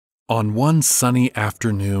On one sunny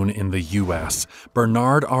afternoon in the US,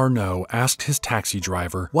 Bernard Arnault asked his taxi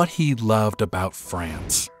driver what he loved about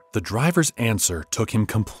France. The driver's answer took him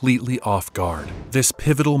completely off guard. This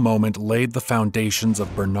pivotal moment laid the foundations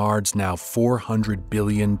of Bernard's now $400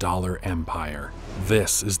 billion empire.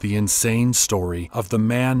 This is the insane story of the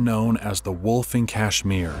man known as the Wolf in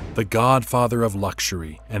Kashmir, the godfather of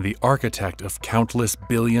luxury, and the architect of countless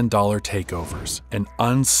billion-dollar takeovers, an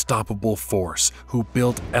unstoppable force who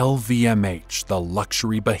built LVMH, the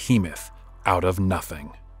luxury behemoth, out of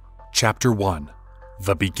nothing. Chapter 1: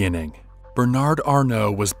 The Beginning. Bernard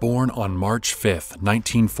Arnault was born on March 5,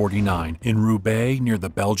 1949, in Roubaix near the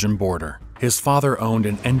Belgian border. His father owned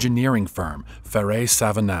an engineering firm,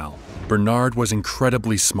 Savinel. Bernard was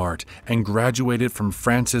incredibly smart and graduated from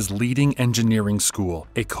France's leading engineering school,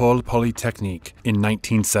 École Polytechnique, in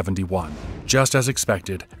 1971. Just as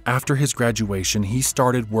expected, after his graduation, he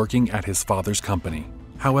started working at his father's company.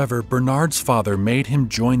 However, Bernard's father made him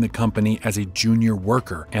join the company as a junior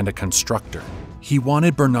worker and a constructor. He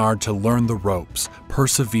wanted Bernard to learn the ropes,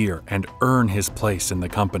 persevere, and earn his place in the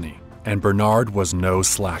company. And Bernard was no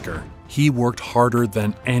slacker. He worked harder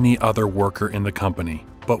than any other worker in the company.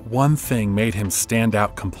 But one thing made him stand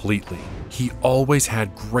out completely. He always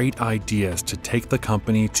had great ideas to take the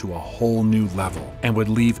company to a whole new level and would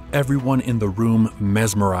leave everyone in the room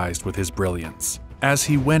mesmerized with his brilliance. As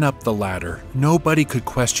he went up the ladder, nobody could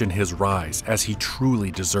question his rise, as he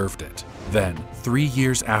truly deserved it. Then, 3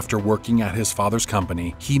 years after working at his father's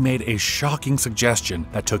company, he made a shocking suggestion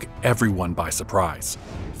that took everyone by surprise.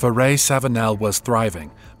 Savinel was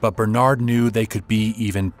thriving, but Bernard knew they could be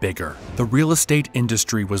even bigger. The real estate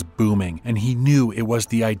industry was booming, and he knew it was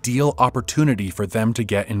the ideal opportunity for them to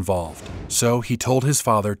get involved. So he told his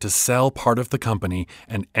father to sell part of the company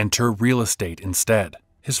and enter real estate instead.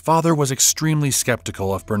 His father was extremely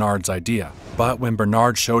skeptical of Bernard's idea, but when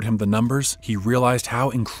Bernard showed him the numbers, he realized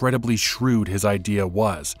how incredibly shrewd his idea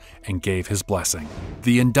was and gave his blessing.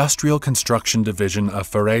 The industrial construction division of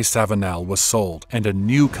Savinel was sold, and a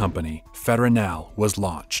new company, Ferranel, was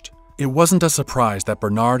launched. It wasn't a surprise that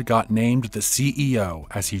Bernard got named the CEO,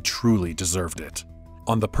 as he truly deserved it.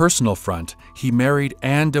 On the personal front, he married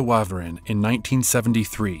Anne de Waverin in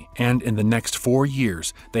 1973, and in the next 4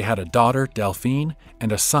 years, they had a daughter, Delphine,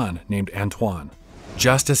 and a son named Antoine.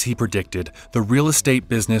 Just as he predicted, the real estate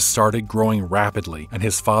business started growing rapidly, and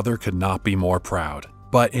his father could not be more proud.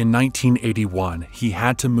 But in 1981, he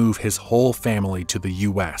had to move his whole family to the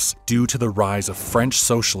US due to the rise of French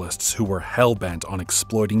socialists who were hell-bent on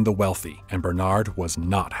exploiting the wealthy, and Bernard was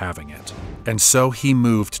not having it. And so he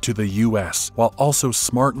moved to the US while also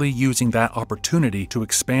smartly using that opportunity to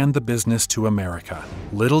expand the business to America.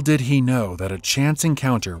 Little did he know that a chance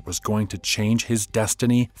encounter was going to change his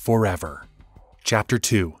destiny forever. Chapter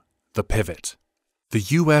 2: The Pivot. The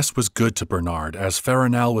US was good to Bernard as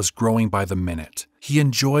Ferranel was growing by the minute. He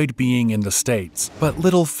enjoyed being in the States, but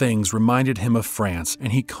little things reminded him of France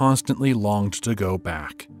and he constantly longed to go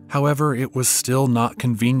back. However, it was still not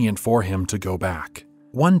convenient for him to go back.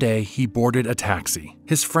 One day, he boarded a taxi.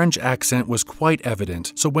 His French accent was quite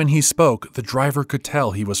evident, so when he spoke, the driver could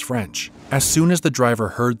tell he was French. As soon as the driver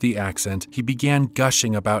heard the accent, he began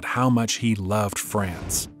gushing about how much he loved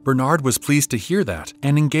France. Bernard was pleased to hear that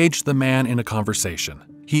and engaged the man in a conversation.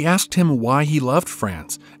 He asked him why he loved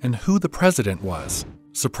France and who the president was.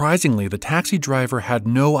 Surprisingly, the taxi driver had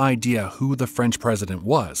no idea who the French president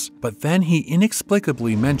was, but then he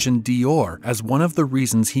inexplicably mentioned Dior as one of the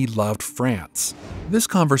reasons he loved France. This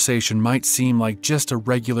conversation might seem like just a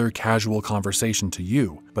regular casual conversation to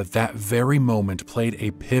you, but that very moment played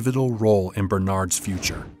a pivotal role in Bernard's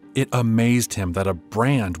future. It amazed him that a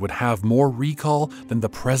brand would have more recall than the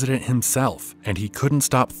president himself, and he couldn't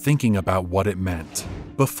stop thinking about what it meant.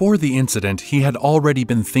 Before the incident, he had already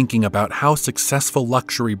been thinking about how successful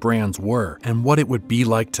luxury brands were and what it would be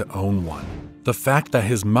like to own one. The fact that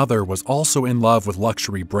his mother was also in love with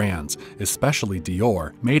luxury brands, especially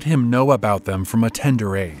Dior, made him know about them from a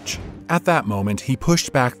tender age. At that moment, he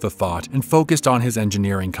pushed back the thought and focused on his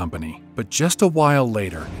engineering company. But just a while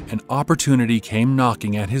later, an opportunity came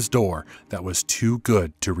knocking at his door that was too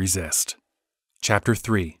good to resist. Chapter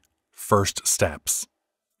 3: First Steps.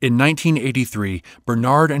 In 1983,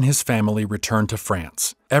 Bernard and his family returned to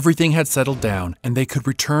France. Everything had settled down, and they could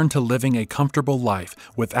return to living a comfortable life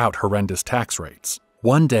without horrendous tax rates.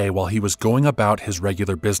 One day, while he was going about his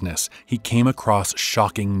regular business, he came across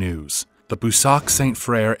shocking news. The Boussac Saint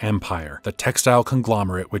Frère empire, the textile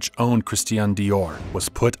conglomerate which owned Christian Dior, was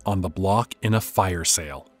put on the block in a fire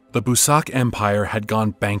sale. The Boussac Empire had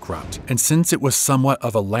gone bankrupt, and since it was somewhat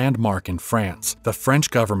of a landmark in France, the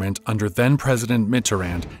French government under then-President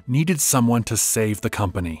Mitterrand needed someone to save the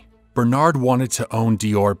company. Bernard wanted to own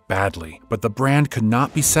Dior badly, but the brand could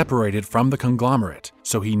not be separated from the conglomerate,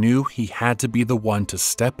 so he knew he had to be the one to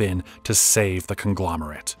step in to save the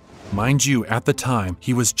conglomerate. Mind you, at the time,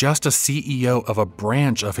 he was just a CEO of a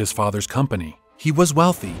branch of his father's company. He was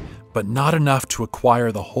wealthy, but not enough to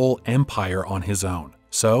acquire the whole empire on his own,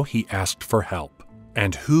 so he asked for help.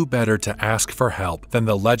 And who better to ask for help than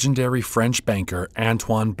the legendary French banker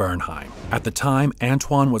Antoine Bernheim? At the time,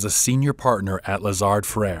 Antoine was a senior partner at Lazard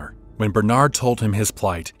Frères. When Bernard told him his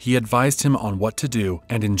plight, he advised him on what to do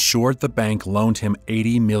and ensured the bank loaned him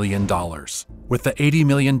 $80 million. With the $80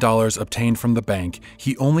 million obtained from the bank,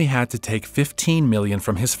 he only had to take $15 million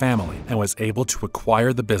from his family and was able to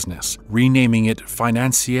acquire the business, renaming it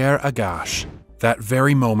Financière Agache. That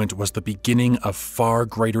very moment was the beginning of far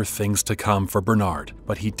greater things to come for Bernard,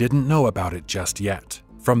 but he didn't know about it just yet.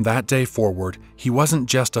 From that day forward, he wasn't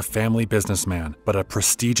just a family businessman, but a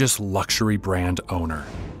prestigious luxury brand owner.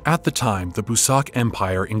 At the time, the Boussac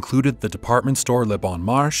empire included the department store Le Bon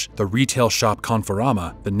Marché, the retail shop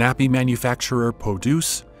Conforama, the nappy manufacturer Peau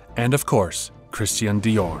Douce, and of course, Christian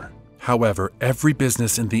Dior. However, every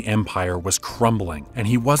business in the empire was crumbling, and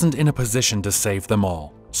he wasn't in a position to save them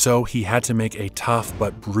all. So he had to make a tough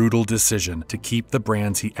but brutal decision to keep the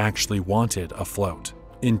brands he actually wanted afloat.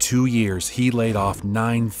 In 2 years, he laid off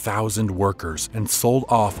 9,000 workers and sold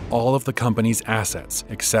off all of the company's assets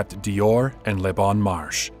except Dior and Le Bon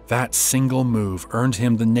Marché. That single move earned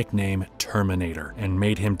him the nickname Terminator and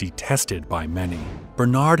made him detested by many.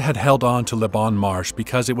 Bernard had held on to Le Bon Marché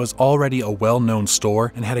because it was already a well-known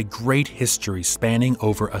store and had a great history spanning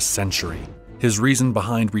over a century. His reason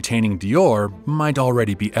behind retaining Dior might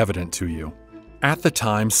already be evident to you. At the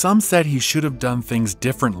time, some said he should have done things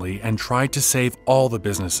differently and tried to save all the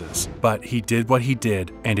businesses, but he did what he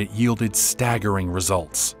did, and it yielded staggering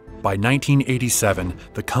results. By 1987,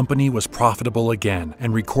 the company was profitable again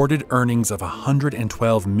and recorded earnings of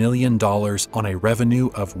 $112 million on a revenue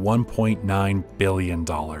of $1.9 billion.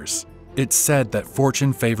 It's said that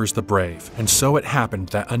fortune favors the brave, and so it happened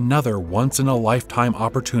that another once-in-a-lifetime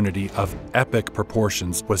opportunity of epic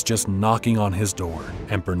proportions was just knocking on his door,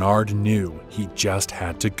 and Bernard knew he just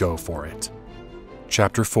had to go for it.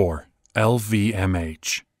 Chapter 4.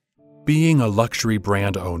 LVMH. Being a luxury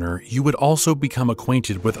brand owner, you would also become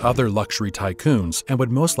acquainted with other luxury tycoons and would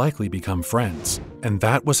most likely become friends. And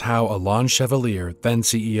that was how Alain Chevalier, then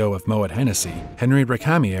CEO of Moet Hennessy, Henri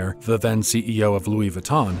Recamier, the then CEO of Louis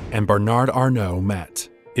Vuitton, and Bernard Arnault met.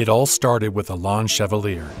 It all started with Alain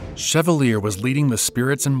Chevalier. Chevalier was leading the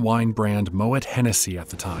spirits and wine brand Moet Hennessy at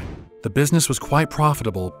the time. The business was quite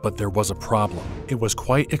profitable, but there was a problem. It was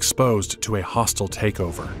quite exposed to a hostile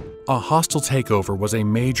takeover. A hostile takeover was a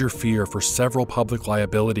major fear for several public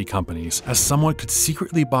liability companies, as someone could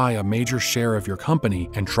secretly buy a major share of your company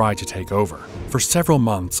and try to take over. For several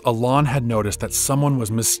months, Alain had noticed that someone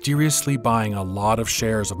was mysteriously buying a lot of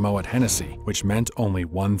shares of Moet Hennessy, which meant only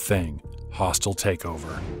one thing: hostile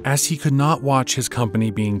takeover. As he could not watch his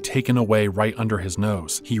company being taken away right under his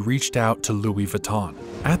nose, he reached out to Louis Vuitton.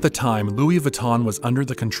 At the time, Louis Vuitton was under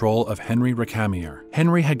the control of Henri Recamier.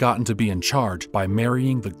 Henri had gotten to be in charge by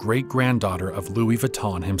marrying the great-granddaughter of Louis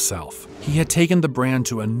Vuitton himself. He had taken the brand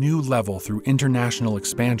to a new level through international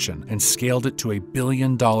expansion and scaled it to $1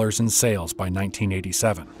 billion in sales by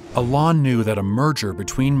 1987. Alain knew that a merger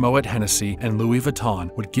between Moet Hennessy and Louis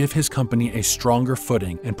Vuitton would give his company a stronger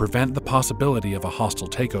footing and prevent the possibility of a hostile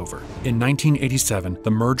takeover. In 1987,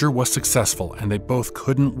 the merger was successful, and they both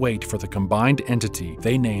couldn't wait for the combined entity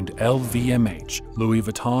they named LVMH, Louis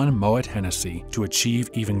Vuitton Moet Hennessy, to achieve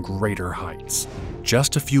even greater heights.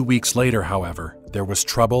 Just a few weeks later, however, there was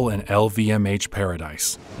trouble in LVMH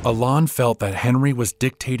paradise. Alain felt that Henri was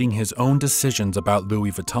dictating his own decisions about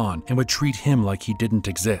Louis Vuitton and would treat him like he didn't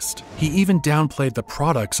exist. He even downplayed the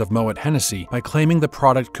products of Moet Hennessy by claiming the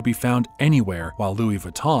product could be found anywhere, while Louis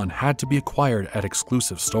Vuitton had to be acquired at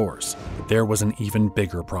exclusive stores. But there was an even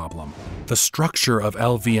bigger problem. The structure of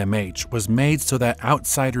LVMH was made so that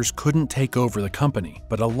outsiders couldn't take over the company,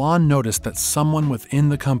 but Alain noticed that someone within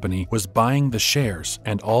the company was buying the shares,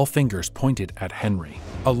 and all fingers pointed at Henri.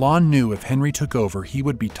 Alain knew if Henri took over, he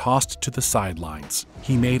would be tossed to the sidelines.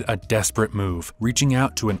 He made a desperate move, reaching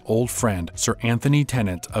out to an old friend, Sir Anthony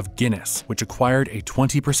Tennant of Guinness, which acquired a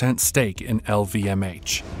 20% stake in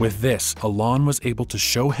LVMH. With this, Alain was able to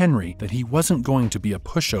show Henri that he wasn't going to be a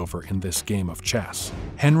pushover in this game of chess.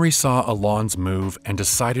 Henri saw Alain's move and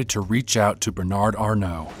decided to reach out to Bernard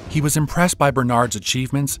Arnault. He was impressed by Bernard's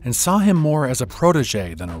achievements and saw him more as a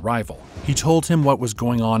protege than a rival. He told him what was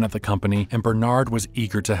going on at the company, and Bernard Bernard was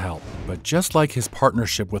eager to help. But just like his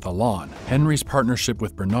partnership with Alain, Henry's partnership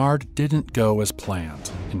with Bernard didn't go as planned.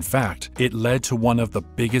 In fact, it led to one of the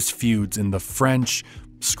biggest feuds in the French,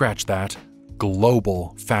 scratch that,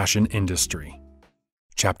 global fashion industry.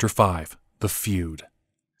 Chapter 5. The Feud.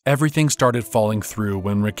 Everything started falling through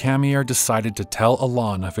when Recamier decided to tell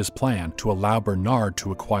Alain of his plan to allow Bernard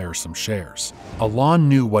to acquire some shares. Alain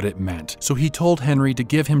knew what it meant, so he told Henry to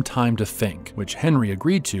give him time to think, which Henry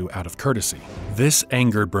agreed to out of courtesy. This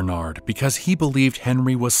angered Bernard because he believed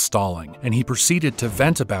Henry was stalling, and he proceeded to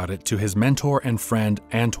vent about it to his mentor and friend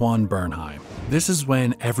Antoine Bernheim. This is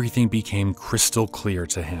when everything became crystal clear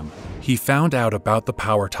to him. He found out about the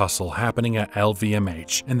power tussle happening at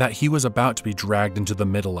LVMH and that he was about to be dragged into the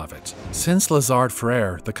middle of it. Since Lazard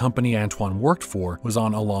Frères, the company Antoine worked for, was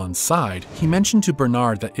on Alain's side, he mentioned to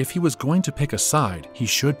Bernard that if he was going to pick a side, he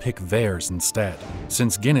should pick theirs instead.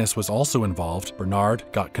 Since Guinness was also involved, Bernard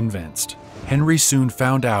got convinced. Henry soon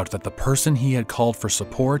found out that the person he had called for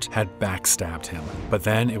support had backstabbed him. But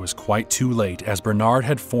then it was quite too late, as Bernard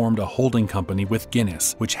had formed a holding company with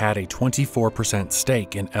Guinness, which had a 24%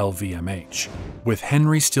 stake in LVMH. With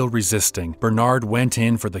Henry still resisting, Bernard went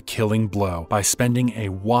in for the killing blow by spending a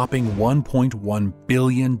whopping $1.1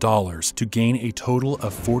 billion to gain a total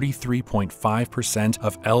of 43.5%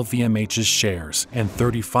 of LVMH's shares and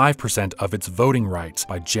 35% of its voting rights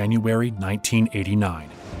by January 1989.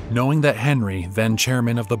 Knowing that Henry, then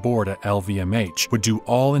chairman of the board at LVMH, would do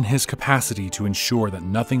all in his capacity to ensure that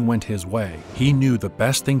nothing went his way, he knew the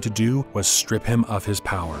best thing to do was strip him of his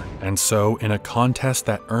power. And so, in a contest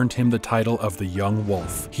that earned him the title of the Young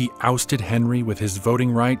Wolf, he ousted Henry with his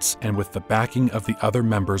voting rights and with the backing of the other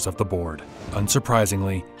members of the board.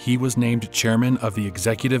 Unsurprisingly, he was named chairman of the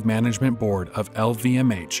executive management board of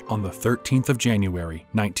LVMH on the 13th of January,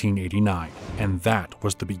 1989. And that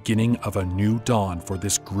was the beginning of a new dawn for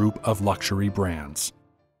this group of luxury brands.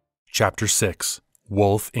 Chapter 6.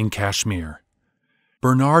 Wolf in Cashmere.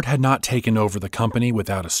 Bernard had not taken over the company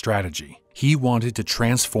without a strategy. He wanted to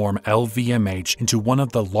transform LVMH into one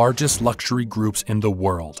of the largest luxury groups in the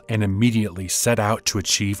world and immediately set out to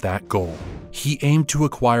achieve that goal. He aimed to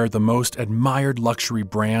acquire the most admired luxury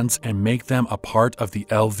brands and make them a part of the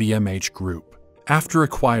LVMH group. After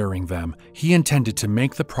acquiring them, he intended to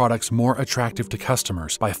make the products more attractive to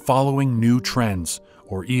customers by following new trends,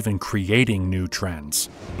 or even creating new trends.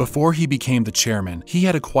 Before he became the chairman, he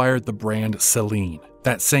had acquired the brand Celine.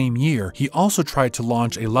 That same year, he also tried to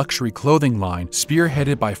launch a luxury clothing line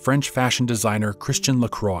spearheaded by French fashion designer Christian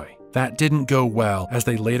Lacroix. That didn't go well, as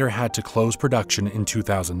they later had to close production in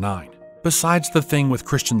 2009. Besides the thing with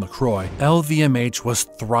Christian Lacroix, LVMH was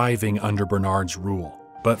thriving under Bernard's rule.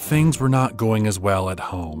 But things were not going as well at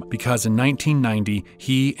home, because in 1990,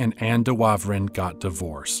 he and Anne de Wavrin got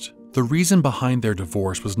divorced. The reason behind their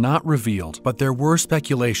divorce was not revealed, but there were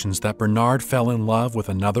speculations that Bernard fell in love with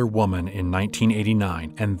another woman in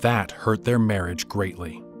 1989, and that hurt their marriage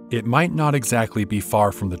greatly. It might not exactly be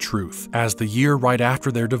far from the truth, as the year right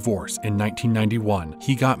after their divorce, in 1991,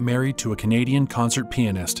 he got married to a Canadian concert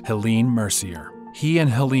pianist, Helene Mercier. He and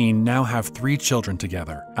Helene now have 3 children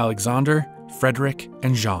together, Alexander, Frederick,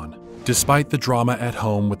 and Jean. Despite the drama at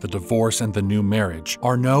home with the divorce and the new marriage,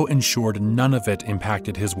 Arnault ensured none of it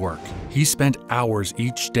impacted his work. He spent hours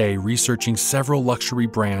each day researching several luxury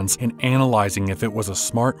brands and analyzing if it was a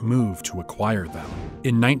smart move to acquire them.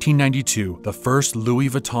 In 1992, the first Louis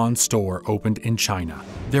Vuitton store opened in China.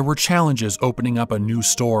 There were challenges opening up a new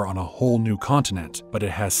store on a whole new continent, but it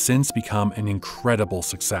has since become an incredible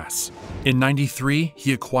success. In 1993,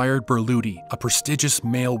 he acquired Berluti, a prestigious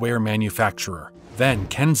male wear manufacturer. Then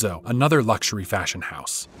Kenzo, another luxury fashion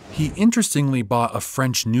house. He interestingly bought a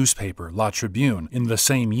French newspaper, La Tribune, in the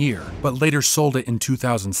same year, but later sold it in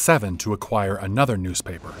 2007 to acquire another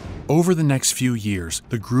newspaper. Over the next few years,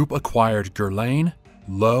 the group acquired Guerlain,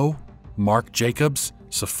 Loewe, Marc Jacobs,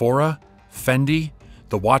 Sephora, Fendi,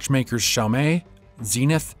 the watchmakers Chaumet,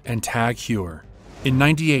 Zenith, and Tag Heuer. In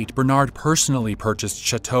 1998, Bernard personally purchased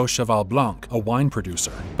Chateau Cheval Blanc, a wine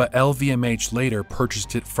producer, but LVMH later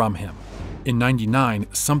purchased it from him. In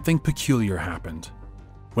 1999, something peculiar happened.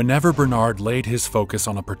 Whenever Bernard laid his focus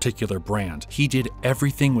on a particular brand, he did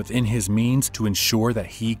everything within his means to ensure that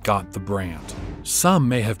he got the brand. Some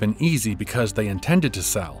may have been easy because they intended to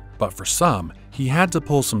sell, but for some, he had to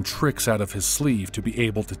pull some tricks out of his sleeve to be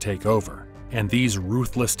able to take over. And these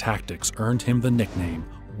ruthless tactics earned him the nickname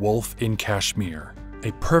Wolf in Cashmere.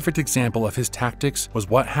 A perfect example of his tactics was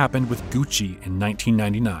what happened with Gucci in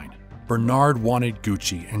 1999. Bernard wanted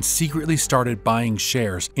Gucci and secretly started buying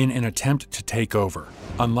shares in an attempt to take over.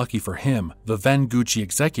 Unlucky for him, the then Gucci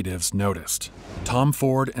executives noticed. Tom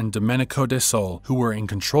Ford and Domenico De Sole, who were in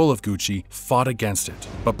control of Gucci, fought against it,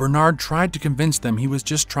 but Bernard tried to convince them he was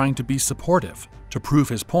just trying to be supportive. To prove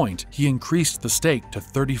his point, he increased the stake to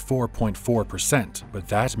 34.4%, but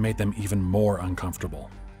that made them even more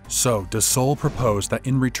uncomfortable. So, De Sole proposed that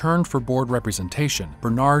in return for board representation,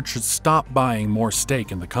 Bernard should stop buying more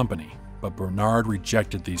stake in the company, but Bernard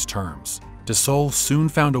rejected these terms. De Sole soon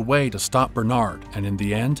found a way to stop Bernard, and in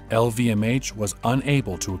the end, LVMH was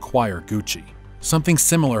unable to acquire Gucci. Something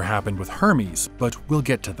similar happened with Hermes, but we'll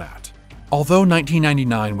get to that. Although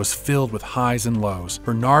 1999 was filled with highs and lows,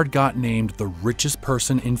 Bernard got named the richest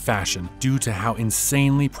person in fashion due to how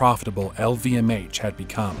insanely profitable LVMH had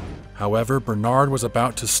become. However, Bernard was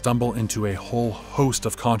about to stumble into a whole host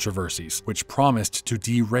of controversies, which promised to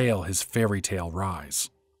derail his fairy tale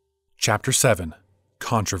rise. Chapter 7: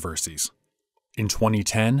 Controversies. In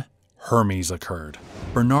 2010, Hermes occurred.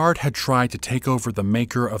 Bernard had tried to take over the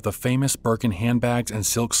maker of the famous Birkin handbags and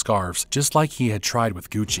silk scarves, just like he had tried with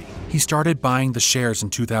Gucci. He started buying the shares in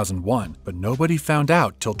 2001, but nobody found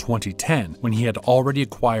out till 2010, when he had already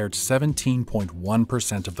acquired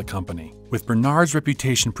 17.1% of the company. With Bernard's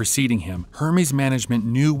reputation preceding him, Hermes management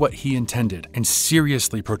knew what he intended and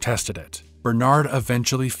seriously protested it. Bernard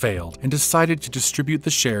eventually failed and decided to distribute the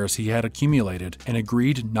shares he had accumulated and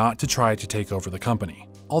agreed not to try to take over the company.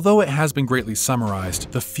 Although it has been greatly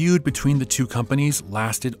summarized, the feud between the two companies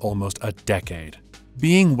lasted almost a decade.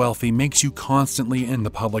 Being wealthy makes you constantly in the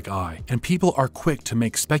public eye, and people are quick to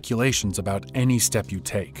make speculations about any step you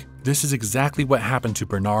take. This is exactly what happened to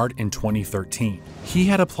Bernard in 2013. He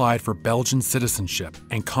had applied for Belgian citizenship,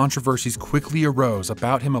 and controversies quickly arose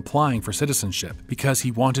about him applying for citizenship because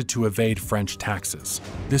he wanted to evade French taxes.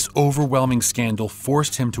 This overwhelming scandal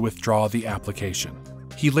forced him to withdraw the application.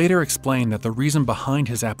 He later explained that the reason behind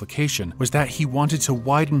his application was that he wanted to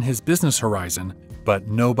widen his business horizon, but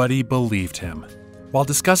nobody believed him. While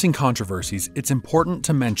discussing controversies, it's important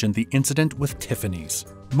to mention the incident with Tiffany's.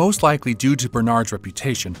 Most likely due to Bernard's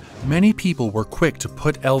reputation, many people were quick to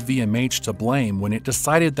put LVMH to blame when it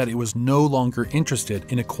decided that it was no longer interested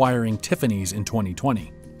in acquiring Tiffany's in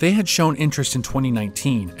 2020. They had shown interest in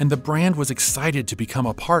 2019, and the brand was excited to become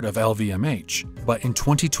a part of LVMH. But in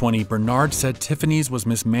 2020, Bernard said Tiffany's was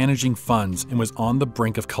mismanaging funds and was on the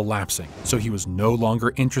brink of collapsing, so he was no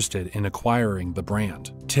longer interested in acquiring the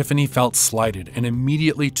brand. Tiffany felt slighted and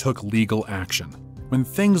immediately took legal action. When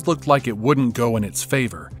things looked like it wouldn't go in its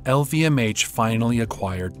favor, LVMH finally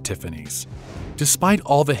acquired Tiffany's. Despite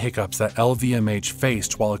all the hiccups that LVMH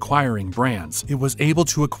faced while acquiring brands, it was able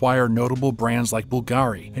to acquire notable brands like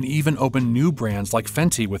Bulgari and even open new brands like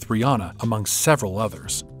Fenty with Rihanna, among several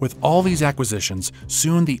others. With all these acquisitions,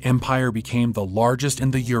 soon the empire became the largest in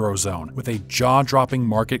the Eurozone, with a jaw-dropping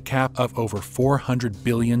market cap of over $400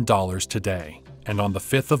 billion today. And on the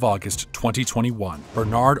 5th of August 2021,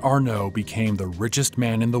 Bernard Arnault became the richest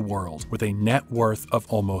man in the world with a net worth of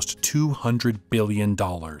almost $200 billion.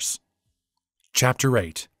 Chapter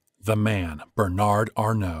 8: The Man, Bernard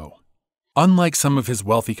Arnault. Unlike some of his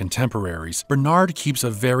wealthy contemporaries, Bernard keeps a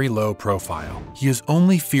very low profile. He is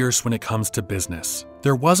only fierce when it comes to business.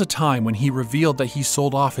 There was a time when he revealed that he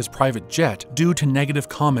sold off his private jet due to negative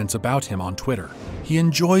comments about him on Twitter. He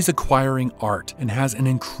enjoys acquiring art and has an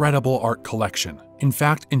incredible art collection. In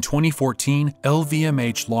fact, in 2014,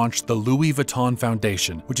 LVMH launched the Louis Vuitton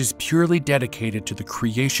Foundation, which is purely dedicated to the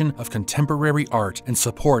creation of contemporary art and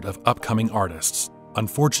support of upcoming artists.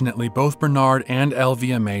 Unfortunately, both Bernard and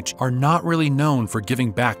LVMH are not really known for giving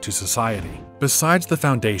back to society. Besides the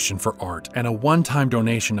Foundation for Art and a one-time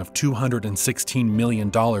donation of $216 million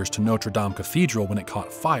to Notre Dame Cathedral when it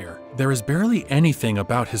caught fire, there is barely anything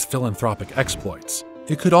about his philanthropic exploits.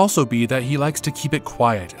 It could also be that he likes to keep it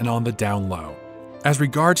quiet and on the down low. As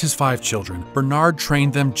regards his 5 children, Bernard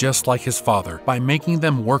trained them just like his father by making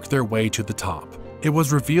them work their way to the top. It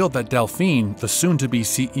was revealed that Delphine, the soon-to-be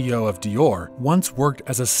CEO of Dior, once worked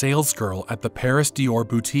as a salesgirl at the Paris Dior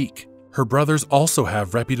boutique. Her brothers also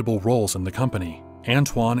have reputable roles in the company.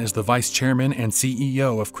 Antoine is the vice chairman and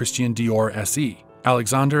CEO of Christian Dior SE.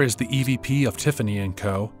 Alexander is the EVP of Tiffany &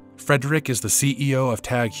 Co. Frederic is the CEO of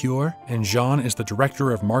Tag Heuer, and Jean is the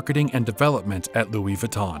director of marketing and development at Louis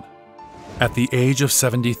Vuitton. At the age of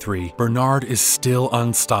 73, Bernard is still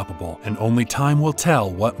unstoppable, and only time will tell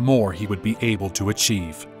what more he would be able to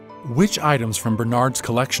achieve. Which items from Bernard's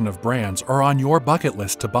collection of brands are on your bucket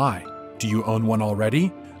list to buy? Do you own one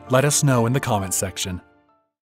already? Let us know in the comments section.